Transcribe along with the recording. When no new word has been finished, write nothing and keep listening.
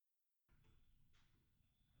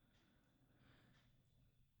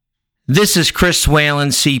This is Chris Whalen,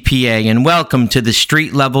 CPA, and welcome to the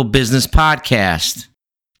Street Level Business Podcast.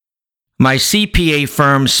 My CPA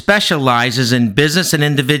firm specializes in business and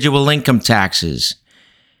individual income taxes.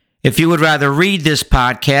 If you would rather read this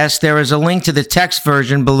podcast, there is a link to the text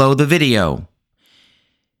version below the video.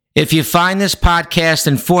 If you find this podcast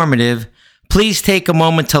informative, please take a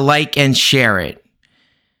moment to like and share it.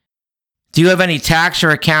 Do you have any tax or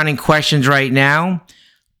accounting questions right now?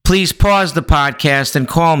 Please pause the podcast and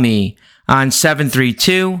call me on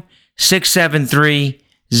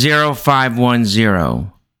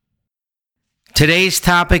 732-673-0510. Today's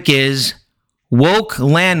topic is woke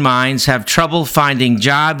landmines have trouble finding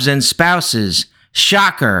jobs and spouses.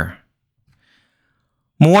 Shocker.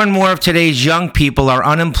 More and more of today's young people are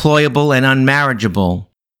unemployable and unmarriageable.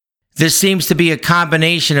 This seems to be a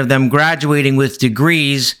combination of them graduating with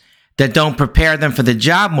degrees that don't prepare them for the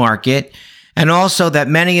job market, and also that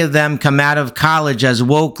many of them come out of college as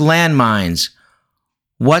woke landmines.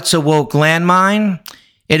 What's a woke landmine?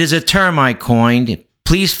 It is a term I coined.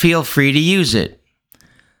 Please feel free to use it.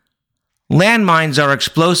 Landmines are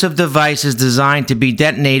explosive devices designed to be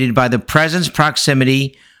detonated by the presence,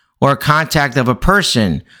 proximity, or contact of a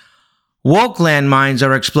person. Woke landmines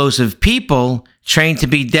are explosive people trained to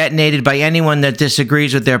be detonated by anyone that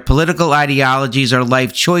disagrees with their political ideologies or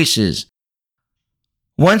life choices.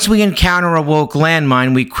 Once we encounter a woke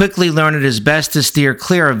landmine, we quickly learn it is best to steer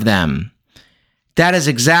clear of them. That is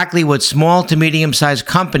exactly what small to medium-sized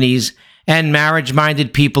companies and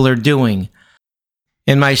marriage-minded people are doing.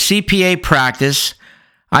 In my CPA practice,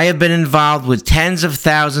 I have been involved with tens of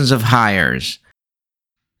thousands of hires.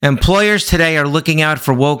 Employers today are looking out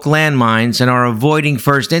for woke landmines and are avoiding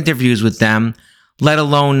first interviews with them, let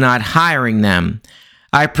alone not hiring them.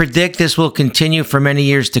 I predict this will continue for many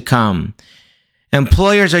years to come.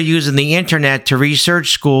 Employers are using the internet to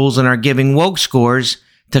research schools and are giving woke scores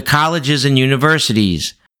to colleges and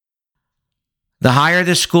universities. The higher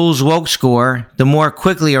the school's woke score, the more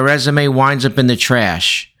quickly a resume winds up in the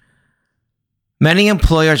trash. Many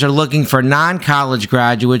employers are looking for non-college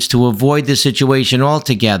graduates to avoid the situation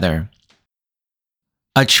altogether.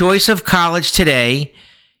 A choice of college today,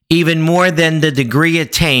 even more than the degree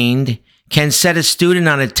attained, can set a student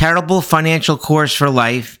on a terrible financial course for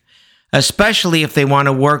life, especially if they want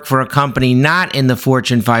to work for a company not in the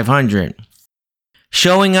Fortune 500.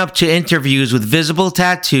 Showing up to interviews with visible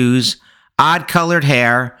tattoos, odd-colored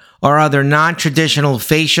hair, or other non-traditional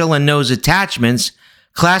facial and nose attachments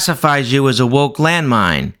classifies you as a woke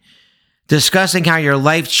landmine. Discussing how your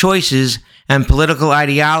life choices and political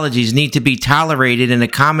ideologies need to be tolerated and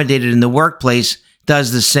accommodated in the workplace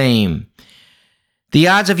does the same. The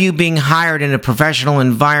odds of you being hired in a professional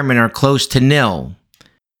environment are close to nil.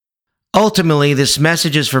 Ultimately, this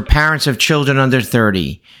message is for parents of children under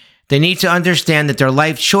 30. They need to understand that their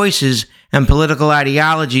life choices and political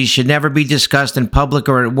ideologies should never be discussed in public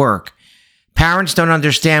or at work. Parents don't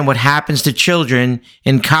understand what happens to children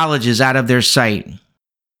in colleges out of their sight.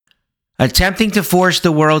 Attempting to force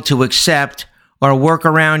the world to accept or work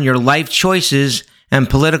around your life choices and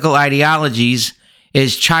political ideologies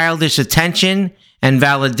is childish attention and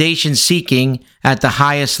validation seeking at the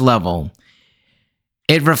highest level.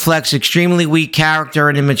 It reflects extremely weak character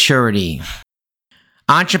and immaturity.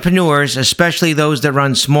 Entrepreneurs, especially those that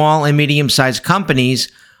run small and medium-sized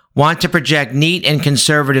companies, want to project neat and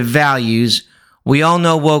conservative values. We all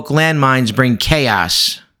know woke landmines bring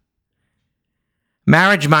chaos.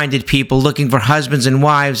 Marriage-minded people looking for husbands and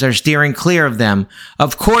wives are steering clear of them.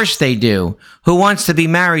 Of course they do. Who wants to be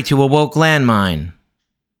married to a woke landmine?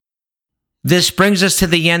 This brings us to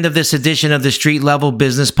the end of this edition of the Street Level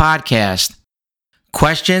Business Podcast.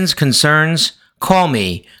 Questions, concerns? Call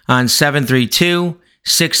me on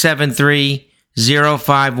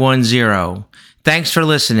 732-673-0510. Thanks for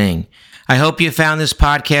listening. I hope you found this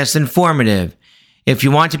podcast informative. If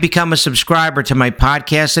you want to become a subscriber to my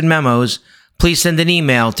podcasts and memos, please send an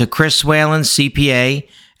email to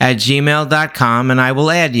chriswhalencpa@gmail.com and I will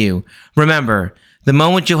add you. Remember, the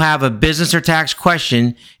moment you have a business or tax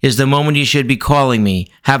question is the moment you should be calling me.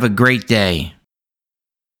 Have a great day.